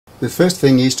The first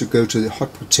thing is to go to the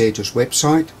Hot Potatoes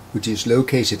website, which is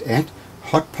located at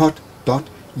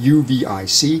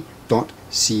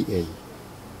hotpot.uvic.ca.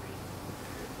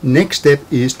 Next step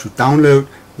is to download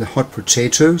the Hot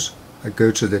Potatoes. I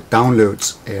go to the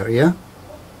Downloads area,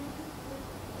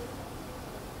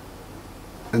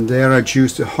 and there I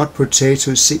choose the Hot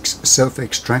Potato 6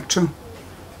 self-extractor.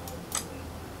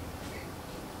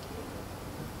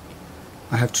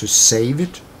 I have to save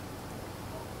it.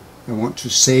 I want to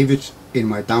save it in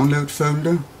my download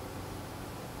folder.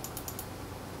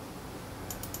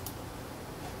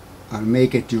 I'll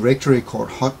make a directory called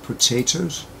Hot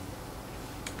Potatoes.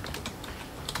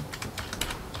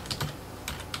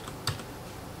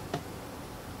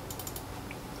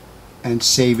 And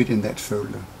save it in that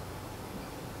folder.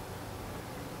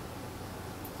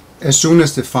 As soon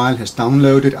as the file has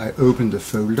downloaded, I open the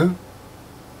folder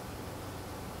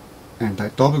and I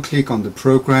double click on the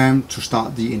program to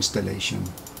start the installation.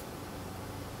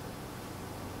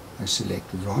 I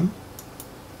select Run.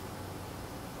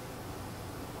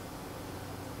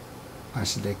 I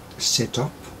select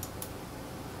Setup.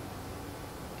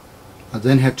 I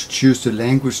then have to choose the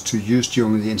language to use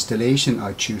during the installation.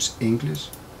 I choose English.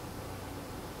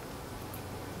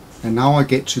 And now I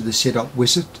get to the Setup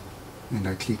wizard and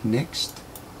I click Next.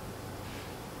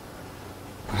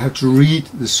 I have to read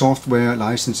the software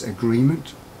license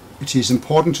agreement. It is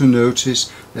important to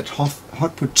notice that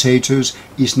Hot Potatoes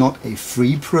is not a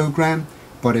free program,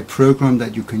 but a program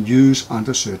that you can use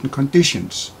under certain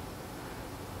conditions.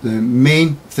 The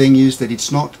main thing is that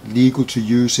it's not legal to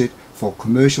use it for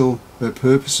commercial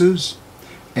purposes,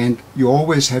 and you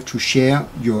always have to share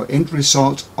your end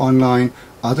result online,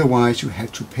 otherwise you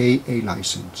have to pay a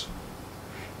license.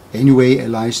 Anyway, a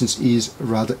license is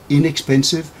rather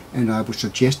inexpensive, and I would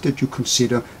suggest that you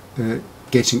consider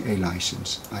getting a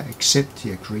license. I accept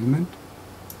the agreement.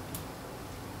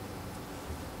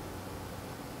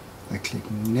 I click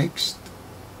Next.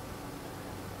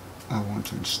 I want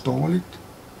to install it.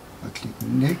 I click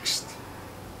Next,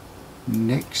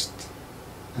 Next,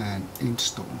 and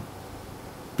Install.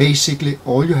 Basically,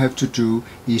 all you have to do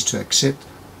is to accept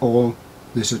all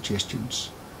the suggestions.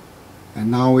 And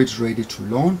now it's ready to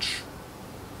launch.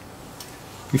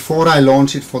 Before I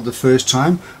launch it for the first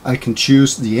time, I can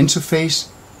choose the interface.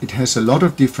 It has a lot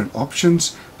of different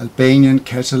options: Albanian,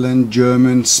 Catalan,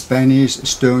 German, Spanish,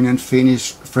 Estonian,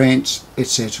 Finnish, French,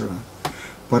 etc.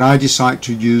 But I decide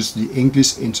to use the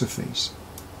English interface.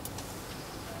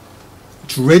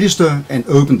 To register and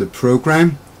open the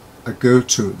program, I go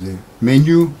to the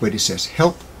menu where it says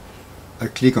Help. I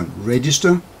click on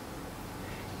Register.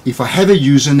 If I have a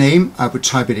username, I would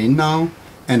type it in now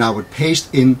and I would paste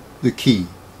in the key.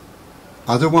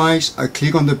 Otherwise, I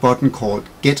click on the button called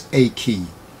Get a Key.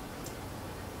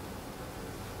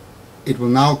 It will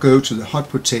now go to the Hot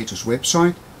Potatoes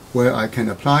website where I can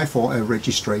apply for a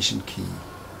registration key.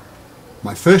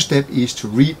 My first step is to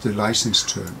read the license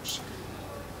terms.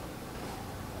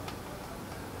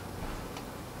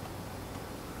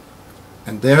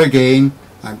 And there again,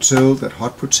 I'm told that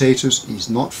Hot Potatoes is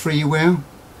not freeware.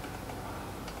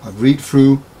 I read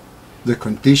through the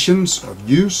conditions of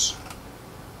use.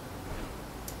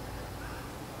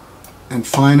 And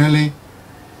finally,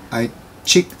 I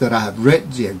check that I have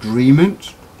read the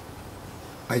agreement.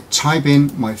 I type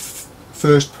in my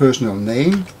first personal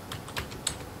name,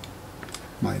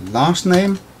 my last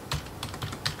name,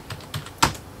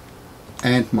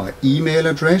 and my email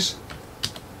address.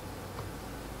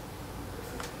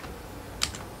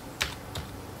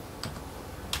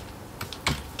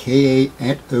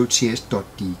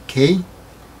 ka@ots.dk.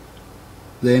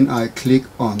 Then I click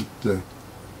on the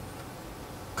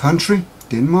country,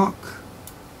 Denmark.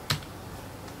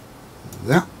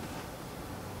 There.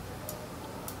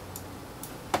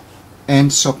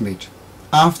 And submit.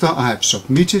 After I have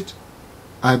submitted,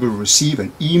 I will receive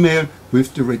an email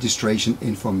with the registration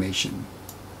information.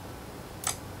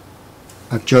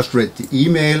 I've just read the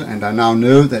email and I now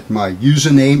know that my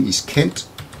username is Kent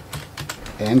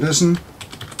Andersen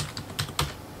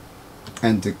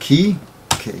and the key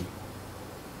K.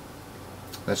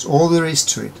 That's all there is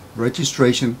to it.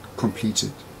 Registration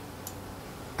completed.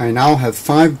 I now have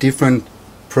 5 different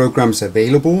programs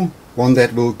available. One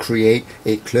that will create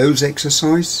a close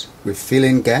exercise with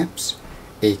fill-in gaps,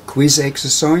 a quiz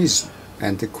exercise,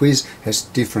 and the quiz has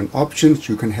different options.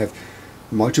 You can have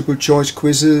multiple choice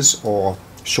quizzes or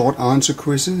short answer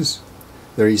quizzes.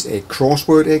 There is a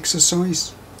crossword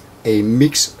exercise, a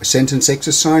mix sentence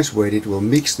exercise where it will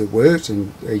mix the words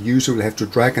and a user will have to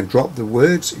drag and drop the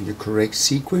words in the correct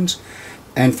sequence,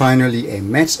 and finally a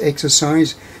match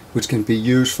exercise which can be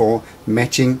used for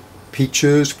matching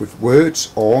pictures with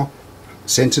words or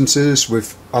sentences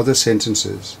with other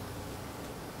sentences.